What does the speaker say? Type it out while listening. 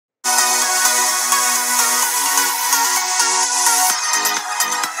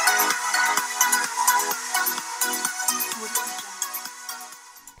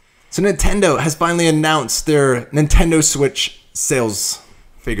So Nintendo has finally announced their Nintendo Switch sales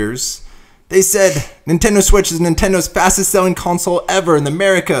figures. They said Nintendo Switch is Nintendo's fastest selling console ever in the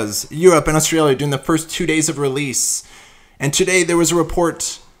Americas, Europe, and Australia during the first 2 days of release. And today there was a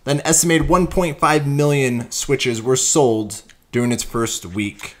report that an estimated 1.5 million Switches were sold during its first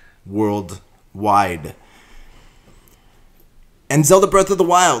week worldwide. And Zelda Breath of the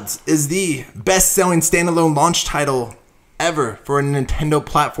Wild is the best-selling standalone launch title ever for a Nintendo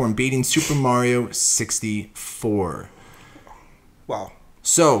platform, beating Super Mario 64. Wow.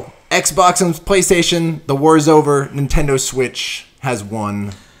 So, Xbox and PlayStation, the war is over. Nintendo Switch has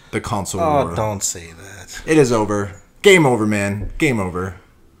won the console war. Oh, don't say that. It is over. Game over, man. Game over.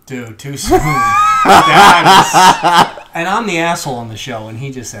 Dude, too soon. That is, and I'm the asshole on the show, and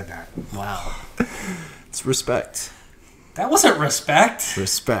he just said that. Wow. It's respect. That wasn't respect.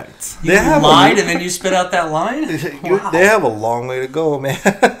 Respect. You lied and then you spit out that line? Wow. They have a long way to go, man.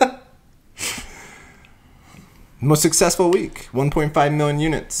 Most successful week. 1.5 million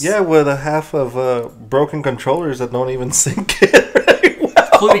units. Yeah, with a half of broken controllers that don't even sync it very well.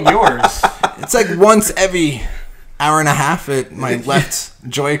 Including yours. It's like once every hour and a half my left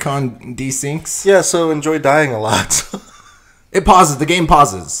Joy-Con desyncs. Yeah, so enjoy dying a lot. It pauses. The game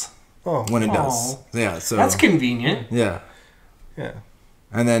pauses when it Oh. does. Yeah, so That's convenient. yeah. Yeah.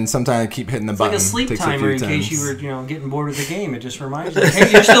 And then sometimes I keep hitting the It's button. like a sleep Takes timer few in case times. you were, getting bored of the game. It just reminds you,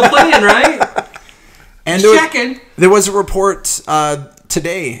 hey, you're still playing, right? And Just checking. There was a report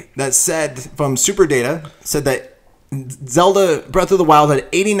today that said from SuperData said that Zelda Breath of the Wild had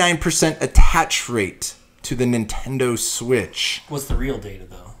 89% attach rate to the Nintendo Switch. What's the real data,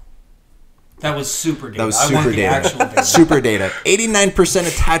 though? That was super data. That was I want super the actual data. data. Super data. 89%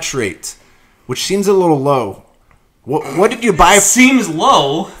 attach rate, which seems a little low. What did you buy Seems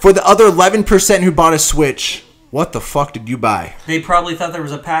low. for the other 11% who bought a Switch? What the fuck did you buy? They probably thought there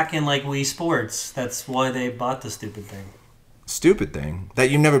was a pack in like Wii Sports. That's why they bought the stupid thing. Stupid thing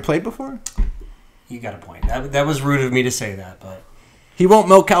that you never played before? You got a point. That was rude of me to say that, but He won't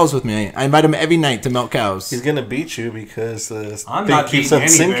milk cows with me. I invite him every night to milk cows. He's going to beat you because the I'm thing not keeps beating on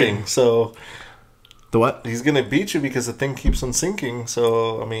sinking. So The what? he's going to beat you because the thing keeps on sinking.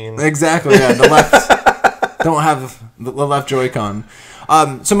 So, I mean... Exactly, yeah. The left don't have the left Joy-Con.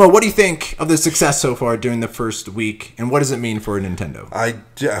 So Mo, what do you think of the success so far during the first week, and what does it mean for Nintendo? I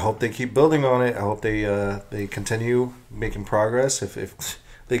hope they keep building on it. I hope they continue making progress. If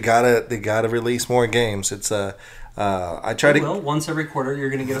they gotta release more games. It's I try to. Well, once every quarter,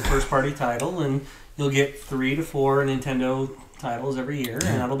 you're going to get a first party title, and you'll get 3 to 4 Nintendo titles every year,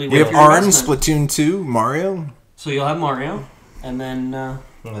 and that'll be. We have ARMS, Splatoon 2, Mario. So you'll have Mario, and then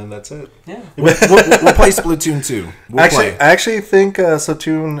And then that's it. yeah. We'll play Splatoon 2. We'll I play. actually think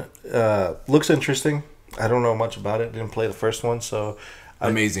Splatoon looks interesting. I don't know much about it. Didn't play the first one, so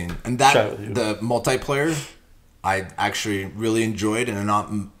Amazing. And Shout out to you. the multiplayer, I actually really enjoyed, and I'm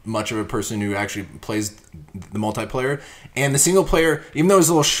not much of a person who actually plays the multiplayer. And the single player, even though it was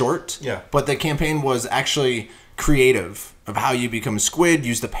a little short, Yeah. but the campaign was actually creative of how you become a squid,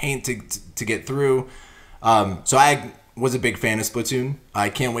 use the paint to get through. So I was a big fan of Splatoon. I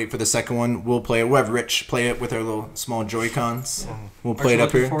can't wait for the second one. We'll play it. We'll have Rich play it with our little small Joy-Cons. We'll play it you up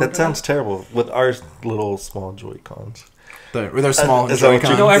looking here. forward that sounds terrible with our little small Joy-Cons. With our small Is that what you-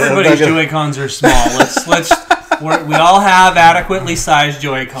 Joy-Cons. No, everybody's I'm not gonna- Joy-Cons are small. We all have adequately sized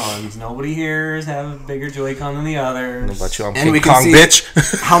Joy-Cons. Nobody here has have a bigger Joy-Con than the others. But you, I'm And King we can Kong, see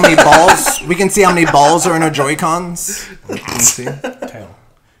bitch. how many balls. We can see how many balls are in our Joy-Cons. We can see. Tail.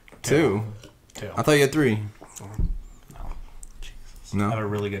 Two. Tail. I thought you had 3. I have No. a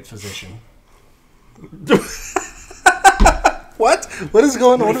really good physician. What? What is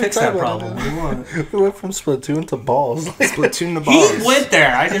going on? We What are you fix that talking problem. about? What do you want? We went from Splatoon to balls. Splatoon the balls. He went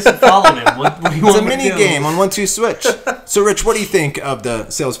there. I just followed him. What do you It's want a me to mini do? game on 1-2 Switch. So, Rich, what do you think of the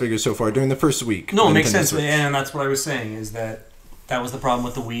sales figures so far during the first week? No, of it makes Nintendo sense, Switch? and that's what I was saying. Is that was the problem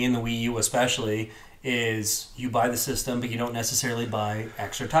with the Wii and the Wii U especially? Is you buy the system, but you don't necessarily buy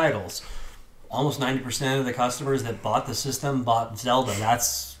extra titles. Almost 90% of the customers that bought the system bought Zelda.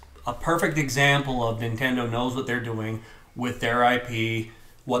 That's a perfect example of Nintendo knows what they're doing with their IP,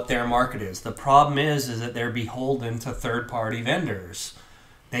 what their market is. The problem is that they're beholden to third-party vendors.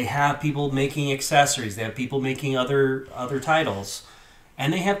 They have people making accessories. They have people making other titles,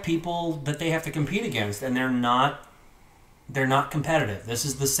 and they have people that they have to compete against, and they're not competitive. This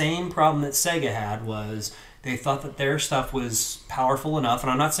is the same problem that Sega had. Was they thought that their stuff was powerful enough, and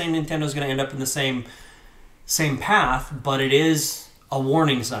I'm not saying Nintendo's going to end up in the same path, but it is a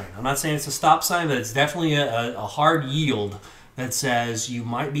warning sign. I'm not saying it's a stop sign, but it's definitely a hard yield that says you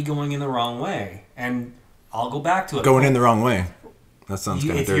might be going in the wrong way. And I'll go back to it. Going in the wrong way. That sounds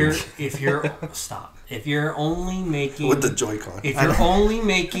kind of dirty. If you're stop. If you're only making With the Joy-Con. If you're only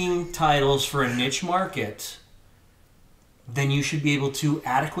making titles for a niche market, then you should be able to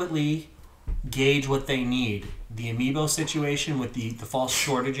adequately gauge what they need. The Amiibo situation with the false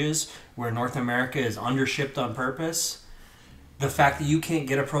shortages where North America is undershipped on purpose, the fact that you can't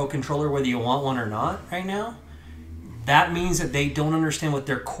get a Pro Controller whether you want one or not right now, that means that they don't understand what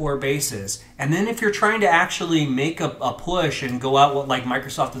their core base is. And then if you're trying to actually make a push and go out like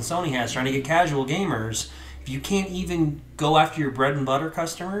Microsoft and Sony has, trying to get casual gamers, if you can't even go after your bread and butter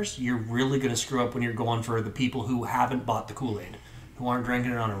customers, you're really going to screw up when you're going for the people who haven't bought the Kool-Aid, who aren't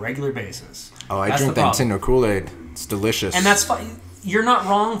drinking it on a regular basis. Oh, I drink the Nintendo Kool-Aid. It's delicious. And that's fine. You're not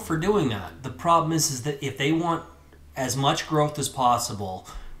wrong for doing that. The problem is that if they want as much growth as possible,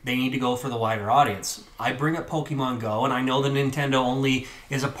 they need to go for the wider audience. I bring up Pokemon Go, and I know that Nintendo only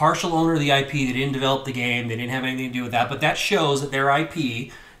is a partial owner of the IP. They didn't develop the game. They didn't have anything to do with that. But that shows that their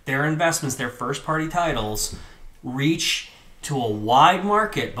IP, their investments, their first-party titles reach to a wide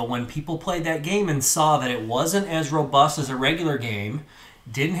market. But when people played that game and saw that it wasn't as robust as a regular game,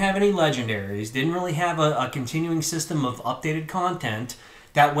 didn't have any legendaries, didn't really have a continuing system of updated content,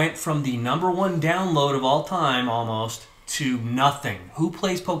 that went from the #1 download of all time almost to nothing. Who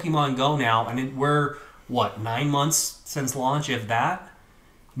plays Pokemon Go now? And we're, 9 months since launch, if that?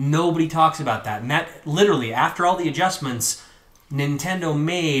 Nobody talks about that. And that, literally, after all the adjustments, Nintendo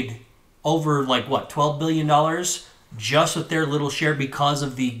made over, $12 billion just with their little share because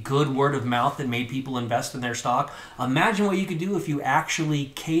of the good word of mouth that made people invest in their stock. Imagine what you could do if you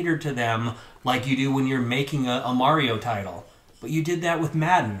actually cater to them like you do when you're making a Mario title. But you did that with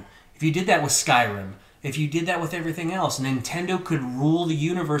Madden. If you did that with Skyrim, if you did that with everything else, Nintendo could rule the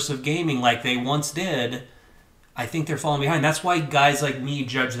universe of gaming like they once did. I think they're falling behind. That's why guys like me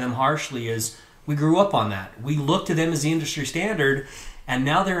judge them harshly, is we grew up on that. We look to them as the industry standard, and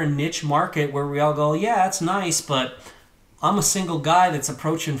now they're a niche market where we all go, yeah, it's nice, but I'm a single guy that's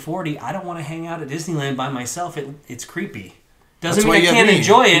approaching 40. I don't want to hang out at Disneyland by myself. It's creepy. Doesn't mean I can't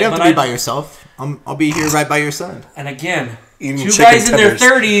enjoy it. You don't have to be by yourself. I'll be here right by your side. And again, Eating two chicken guys in their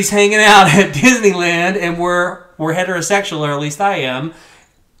tenders. 30s hanging out at Disneyland, and we're heterosexual, or at least I am.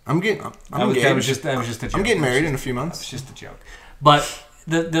 I'm engaged. That was just a joke. I'm getting married in a few months. It's just a joke. But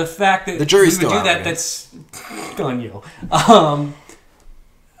the fact that The jury's we would still do out, that, I that's on you.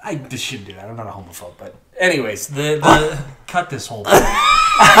 I just shouldn't do that. I'm not a homophobe. But anyways, the cut this whole thing.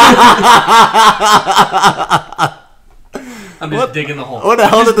 I'm just digging the hole. What the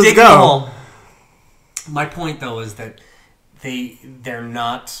hell Just did this digging go? the hole. My point, though, is that they're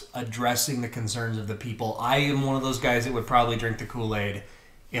not addressing the concerns of the people. I am one of those guys that would probably drink the Kool-Aid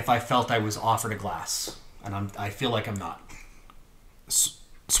if I felt I was offered a glass, and I feel like I'm not. So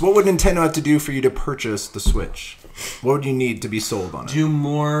what would Nintendo have to do for you to purchase the Switch? What would you need to be sold on it? Do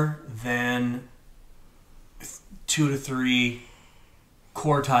more than 2 to 3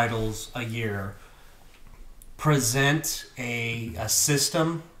 core titles a year. Present a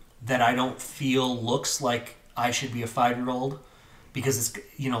system that I don't feel looks like I should be a 5-year-old, because it's,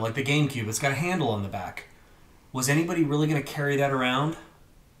 like the GameCube, it's got a handle on the back. Was anybody really going to carry that around?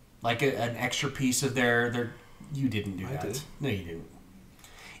 Like an extra piece of their you didn't do that. I did. No, you didn't.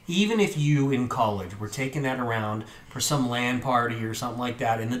 Even if you in college were taking that around for some LAN party or something like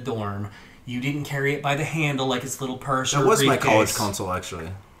that in the dorm, you didn't carry it by the handle like its little purse or That was my briefcase. college console, actually.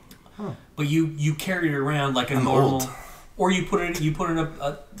 But you carried it around like a I'm normal, old. or you put it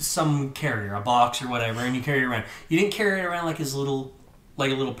in some carrier, a box or whatever, and you carry it around. You didn't carry it around like a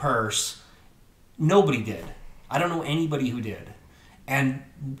little purse. Nobody did. I don't know anybody who did. And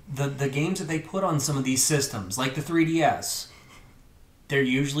the games that they put on some of these systems, like the 3DS, they're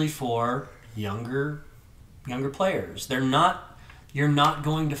usually for younger players. You're not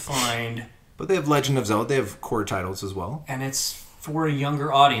going to find. But they have Legend of Zelda. They have core titles as well. And it's for a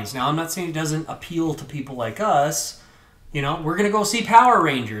younger audience. Now, I'm not saying it doesn't appeal to people like us. We're going to go see Power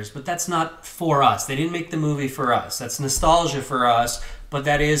Rangers, but that's not for us. They didn't make the movie for us. That's nostalgia for us, but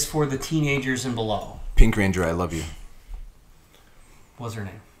that is for the teenagers and below. Pink Ranger, I love you. What's her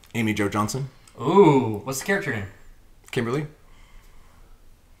name? Amy Jo Johnson. Ooh, what's the character name? Kimberly.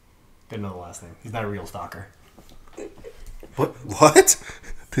 Didn't know the last name. He's not a real stalker. What?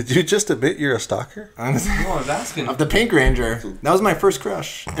 Did you just admit you're a stalker? No, I was asking. Of the Pink Ranger. That was my first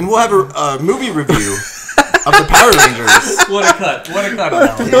crush. And we'll have a movie review of the Power Rangers. What a cut. What a cut on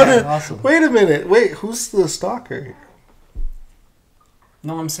that one. Yeah, Awesome. Wait a minute. Wait, who's the stalker?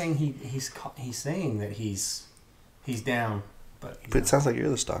 No, I'm saying he's saying that he's down, but But it sounds like you're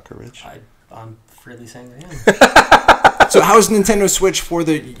the stalker, Rich. I'm freely saying that I am. So how is Nintendo Switch for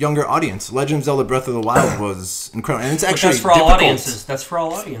the younger audience? Legend of Zelda Breath of the Wild was incredible, and it's But actually that's for all difficult. audiences. That's for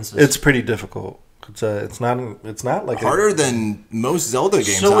all audiences. It's pretty difficult. It's not like Harder than most Zelda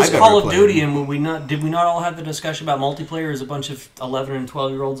games so was I've Call ever of played. Duty, and did we not all have the discussion about multiplayer? There's a bunch of 11 and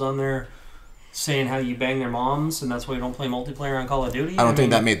 12-year-olds on there saying how you bang their moms, and that's why you don't play multiplayer on Call of Duty. I don't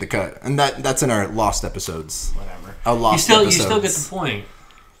think that made the cut, and that's in our lost episodes. Whatever. Our lost You episodes. still get the point.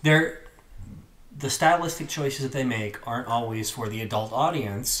 The stylistic choices that they make aren't always for the adult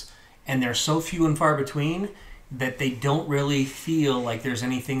audience, and they're so few and far between that they don't really feel like there's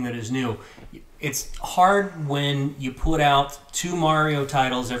anything that is new. It's hard when you put out 2 Mario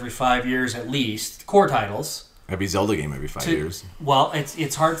titles every 5 years at least, core titles. Every Zelda game every 5 years. Well,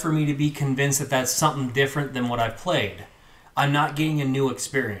 it's hard for me to be convinced that that's something different than what I've played. I'm not getting a new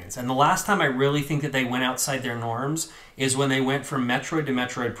experience. And the last time I really think that they went outside their norms is when they went from Metroid to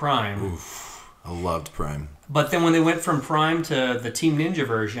Metroid Prime. Oof, I loved Prime. But then when they went from Prime to the Team Ninja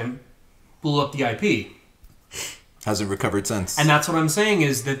version, blew up the IP. Hasn't recovered since. And that's what I'm saying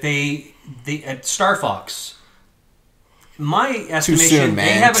is that they at Star Fox, my estimation, soon, man.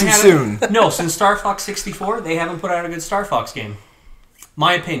 they haven't Too had soon. No, since Star Fox 64, they haven't put out a good Star Fox game.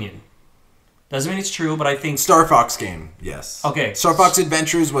 My opinion. Doesn't mean it's true, but I think Star Fox game, yes. Okay. Star Fox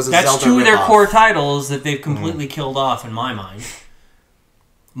Adventures was a that's Zelda 2 of their ripoff. core titles that they've completely killed off in my mind.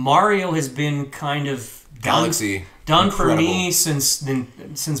 Mario has been kind of Galaxy. done for Incredible. me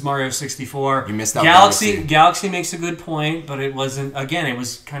since Mario 64. You missed out Galaxy. Galaxy. Makes a good point, but it wasn't. Again, it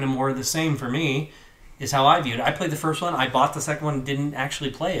was kind of more of the same for me. Is how I viewed it. I played the first one. I bought the second one. Didn't actually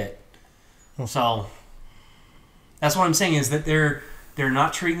play it. So that's what I'm saying is that they're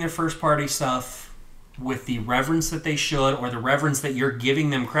not treating their first party stuff with the reverence that they should, or the reverence that you're giving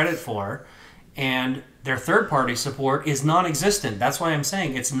them credit for, and their third party support is non-existent. That's why I'm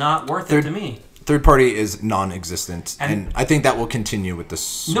saying it's not worth it to me. Third party is non-existent, And- and I think that will continue with the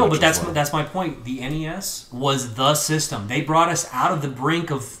Switch No, but as that's well. my point. The NES was the system. They brought us out of the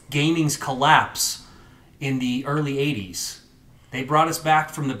brink of gaming's collapse in the early 80s. They brought us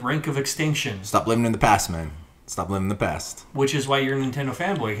back from the brink of extinction, Stop living in the past, man. Stop living in the past. which is why you're a Nintendo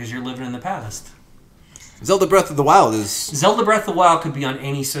fanboy, because you're living in the past. Zelda Breath of the Wild is... Zelda Breath of the Wild could be on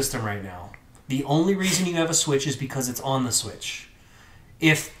any system right now. The only reason you have a Switch is because it's on the Switch.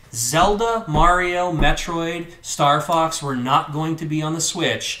 If Zelda, Mario, Metroid, Star Fox were not going to be on the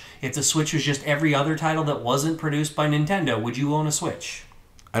Switch, if the Switch was just every other title that wasn't produced by Nintendo, would you own a Switch?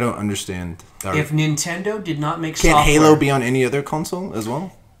 I don't understand. That. If Nintendo did not make Can't software... Halo be on any other console as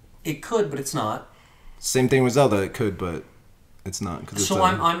well? It could, but it's not. Same thing with Zelda. It could, but it's not. Cause it's So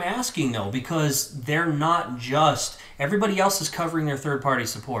I'm asking, though, because they're not just... Everybody else is covering their third-party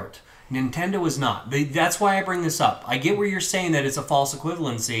support. Nintendo is not. That's why I bring this up. I get where you're saying that it's a false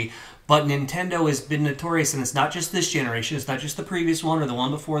equivalency, but Nintendo has been notorious, and it's not just this generation, it's not just the previous one or the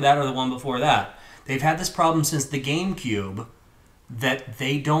one before that or the one before that. They've had this problem since the GameCube that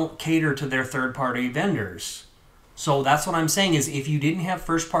they don't cater to their third-party vendors. So that's what I'm saying is if you didn't have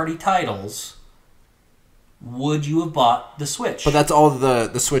first-party titles, would you have bought the Switch? But that's all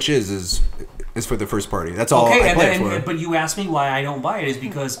the Switch is for the first party. That's all Okay, I play it for. but you asked me why I don't buy it is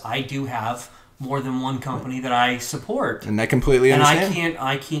because I do have more than one company that I support. And I completely And understand.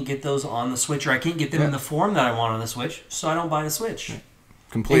 I can't get those on the Switch, or I can't get them in the form that I want on the Switch, so I don't buy the Switch.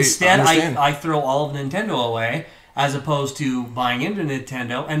 Completely Instead, understand. I throw all of Nintendo away, as opposed to buying into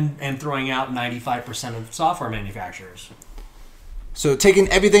Nintendo and throwing out 95% of software manufacturers. So taking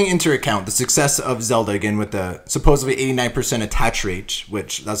everything into account, the success of Zelda, again, with the supposedly 89% attach rate,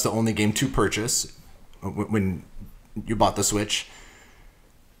 which that's the only game to purchase when you bought the Switch.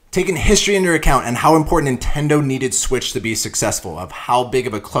 Taking history into account and how important Nintendo needed Switch to be successful, of how big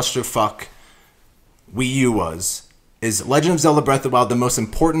of a clusterfuck Wii U was, is Legend of Zelda Breath of the Wild the most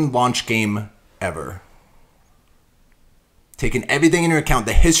important launch game ever? Taking everything into account,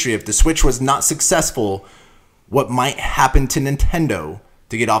 the history, if the Switch was not successful, what might happen to Nintendo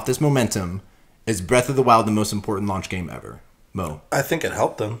to get off this momentum, is Breath of the Wild the most important launch game ever? Mo. I think it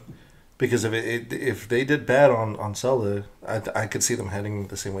helped them because if they did bad on Zelda, I could see them heading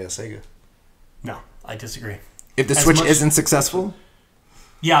the same way as Sega. No, I disagree. If the As Switch much- isn't successful,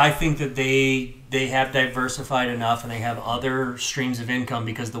 Yeah, I think that they have diversified enough and they have other streams of income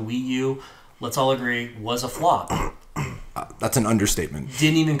because the Wii U, let's all agree, was a flop. that's an understatement.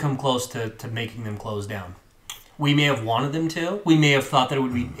 Didn't even come close to making them close down. We may have wanted them to. We may have thought that it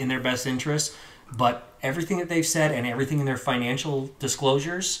would be in their best interest. But everything that they've said and everything in their financial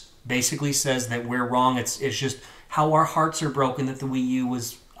disclosures basically says that we're wrong. It's just how our hearts are broken that the Wii U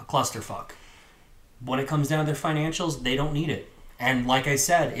was a clusterfuck. When it comes down to their financials, they don't need it. And like I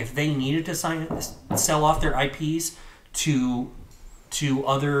said, if they needed to sell off their IPs to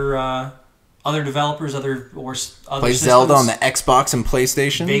other developers, other Play systems. Zelda on the Xbox and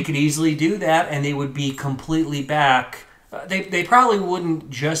PlayStation. They could easily do that, and they would be completely back. They probably wouldn't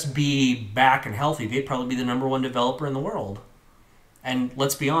just be back and healthy. They'd probably be the number one developer in the world. And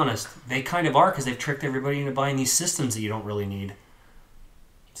let's be honest, they kind of are, because they've tricked everybody into buying these systems that you don't really need.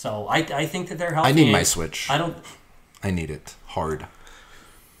 So I think that they're healthy. I need my Switch. I need it hard.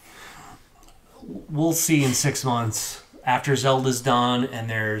 We'll see in 6 months after Zelda's done and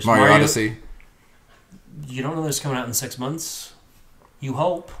there's Mario Odyssey. You don't know this coming out in 6 months. You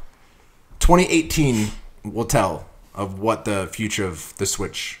hope. 2018 will tell of what the future of the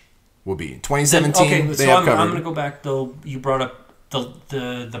Switch will be. 2017, okay, they so have I'm covered. going to go back, though. You brought up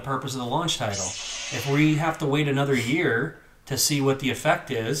the purpose of the launch title. If we have to wait another year to see what the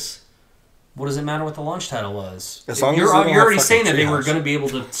effect is, what does it matter what the launch title was? As long as you're they don't have already fucking saying that they were Treehouse. going to be able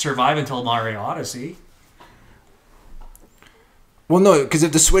to survive until Mario Odyssey. Well, no, because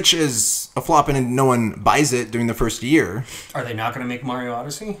if the Switch is a flop and no one buys it during the first year, Are they not going to make Mario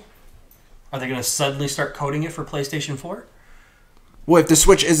Odyssey? Are they going to suddenly start coding it for PlayStation 4? well, if the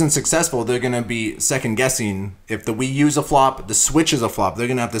Switch isn't successful, they're going to be second guessing. If the Wii U's a flop, the Switch is a flop, they're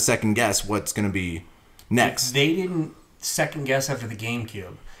going to have to second guess what's going to be next. If they didn't second guess after the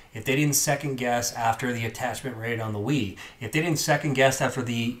GameCube, if they didn't second guess after the attachment rate on the Wii, if they didn't second guess after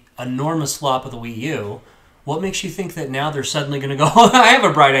the enormous flop of the Wii U, what makes you think that now they're suddenly going to go, I have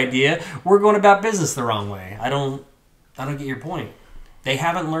a bright idea, we're going about business the wrong way? I don't get your point. They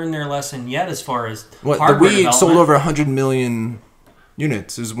haven't learned their lesson yet as far as What, the hardware Wii development. sold over 100 million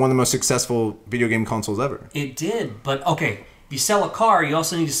units. It was one of the most successful video game consoles ever. It did, but okay, if you sell a car, you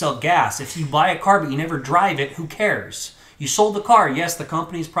also need to sell gas. If you buy a car but you never drive it, who cares? You sold the car, yes, the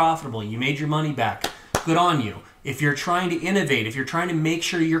company's profitable, you made your money back, good on you. If you're trying to innovate, if you're trying to make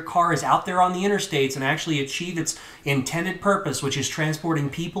sure your car is out there on the interstates and actually achieve its intended purpose, which is transporting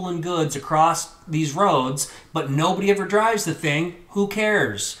people and goods across these roads, but nobody ever drives the thing, who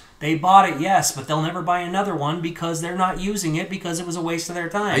cares? They bought it, yes, but they'll never buy another one because they're not using it because it was a waste of their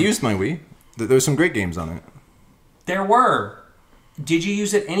time. I used my Wii. There were some great games on it. There were. Did you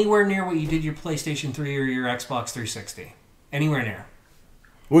use it anywhere near what you did your PlayStation 3 or your Xbox 360? Anywhere near?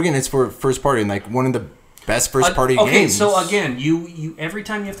 Well, again, it's for first party and like one of the best first party games. Okay, so again, you every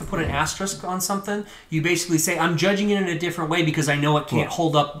time you have to put an asterisk on something, you basically say, I'm judging it in a different way because I know it can't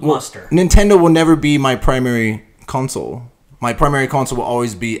hold up muster. Nintendo will never be my primary console. My primary console will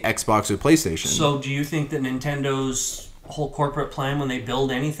always be Xbox or PlayStation. So do you think that Nintendo's whole corporate plan when they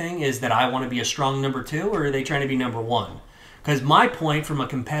build anything is that I want to be a strong number 2, or are they trying to be number 1? Because my point from a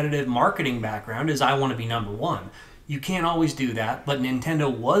competitive marketing background is I want to be number 1. You can't always do that, but Nintendo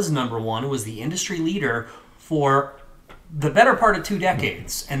was number 1. It was the industry leader for the better part of 2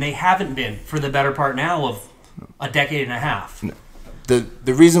 decades, and they haven't been for the better part now of a decade and a half. The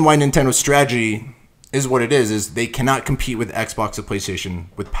reason why Nintendo's strategy is what it is they cannot compete with Xbox or PlayStation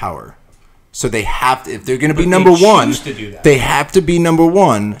with power. So they have to, if they're going to be number they one, choose to do that. they have to be number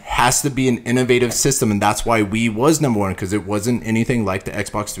one. Has to be an innovative system, and that's why Wii was number one, because it wasn't anything like the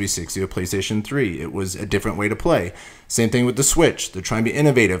Xbox 360 or PlayStation 3. It was a different way to play. Same thing with the Switch. They're trying to be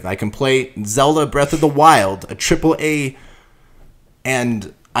innovative. I can play Zelda Breath of the Wild, a AAA,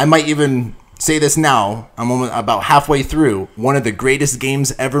 and I might even say this now. I'm about halfway through. One of the greatest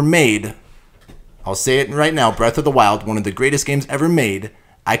games ever made. I'll say it right now. Breath of the Wild, one of the greatest games ever made.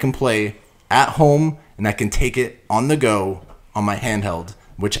 I can play at home, and I can take it on the go on my handheld,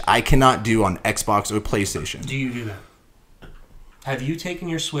 which I cannot do on Xbox or PlayStation. Do you do that? Have you taken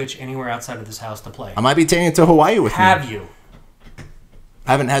your Switch anywhere outside of this house to play? I might be taking it to Hawaii with me. Have you?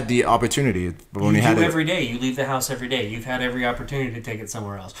 I haven't had the opportunity. But when You we had do it, every day. You leave the house every day. You've had every opportunity to take it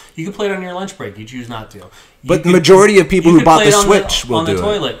somewhere else. You can play it on your lunch break. You choose not to. But the majority of people who bought the Switch will on do the it.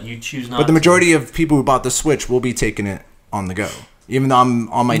 toilet. You choose not. But the majority of people who bought the Switch will be taking it on the go. Even though I'm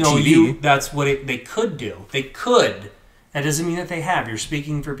on my TV. That's what they could do. They could. That doesn't mean that they have. You're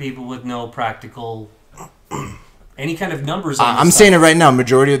speaking for people with no practical, any kind of numbers on this I'm stuff. saying it right now.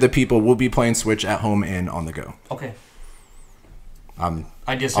 Majority of the people will be playing Switch at home and on the go. Okay.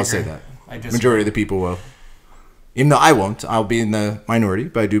 I disagree. I'll say that. I disagree. Majority of the people will. Even though I won't. I'll be in the minority,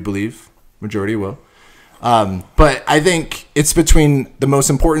 but I do believe majority will. But I think it's between the most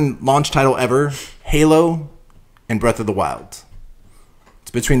important launch title ever, Halo, and Breath of the Wild. It's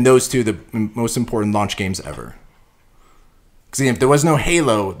between those two, the most important launch games ever. Because if there was no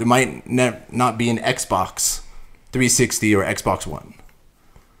Halo, there might not be an Xbox 360 or Xbox One.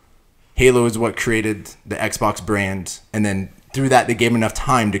 Halo is what created the Xbox brand, and then through that, they gave enough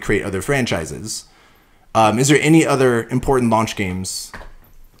time to create other franchises. Is there any other important launch games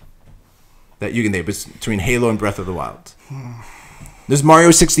that you can name between Halo and Breath of the Wild. There's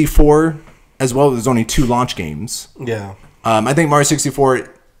Mario 64 as well. There's only 2 launch games. Yeah. I think Mario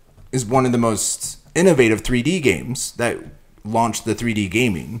 64 is one of the most innovative 3D games that launched the 3D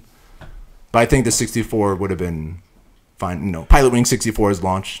gaming. But I think the 64 would have been fine. You know, Pilot Wing 64 is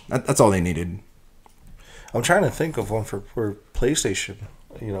launched. That's all they needed. I'm trying to think of one for PlayStation.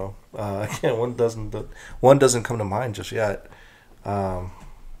 You know, again, one doesn't come to mind just yet. I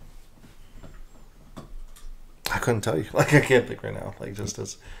couldn't tell you. Like, I can't think right now. Like, just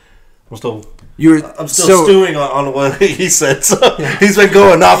as I'm still stewing on what he said. So he's been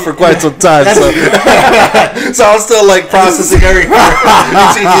going off for quite some time. So, so I'm still like processing everything.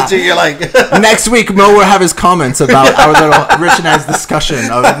 You're like, next week Mo will have his comments about our little Rich and I's discussion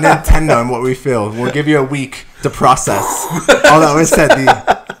of Nintendo and what we feel. We'll give you a week to process all that was said.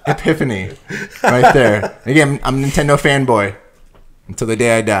 The epiphany, right there. Again, I'm a Nintendo fanboy until the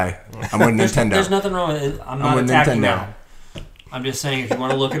day I die. I'm with Nintendo. There's nothing wrong with it. I'm not attacking now. I'm just saying, if you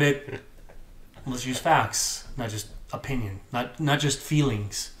want to look at it, let's use facts, not just opinion, not just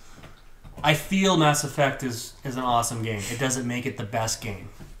feelings. I feel Mass Effect is an awesome game. It doesn't make it the best game.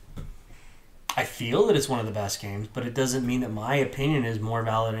 I feel that it's one of the best games, but it doesn't mean that my opinion is more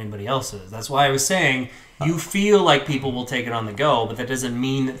valid than anybody else's. That's why I was saying you feel like people will take it on the go, but that doesn't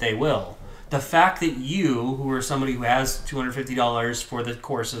mean that they will. The fact that you, who are somebody who has $250 for the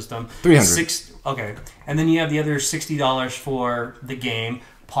core system, $300. Okay, and then you have the other $60 for the game,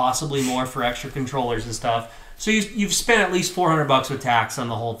 possibly more for extra controllers and stuff. So you've spent at least $400 with tax on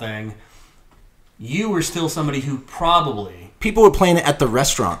the whole thing. You were still somebody who probably... People were playing it at the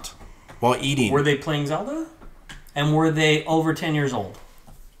restaurant while eating. Were they playing Zelda? And were they over 10 years old?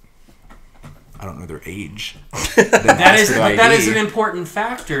 I don't know their age. That is an important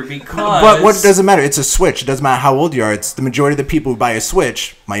factor because... But what doesn't matter? It's a Switch. It doesn't matter how old you are. It's the majority of the people who buy a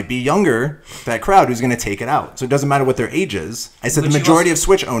Switch might be younger, that crowd who's going to take it out. So it doesn't matter what their age is. I said the majority of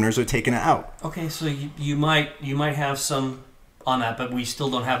Switch owners are taking it out. Okay, so you might have some on that, but we still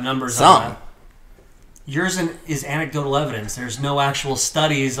don't have numbers on that. Yours is anecdotal evidence. There's no actual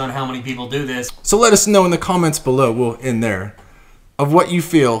studies on how many people do this. So let us know in the comments below, we'll end there, of what you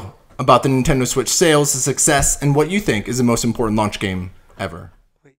feel about the Nintendo Switch sales, the success, and what you think is the most important launch game ever.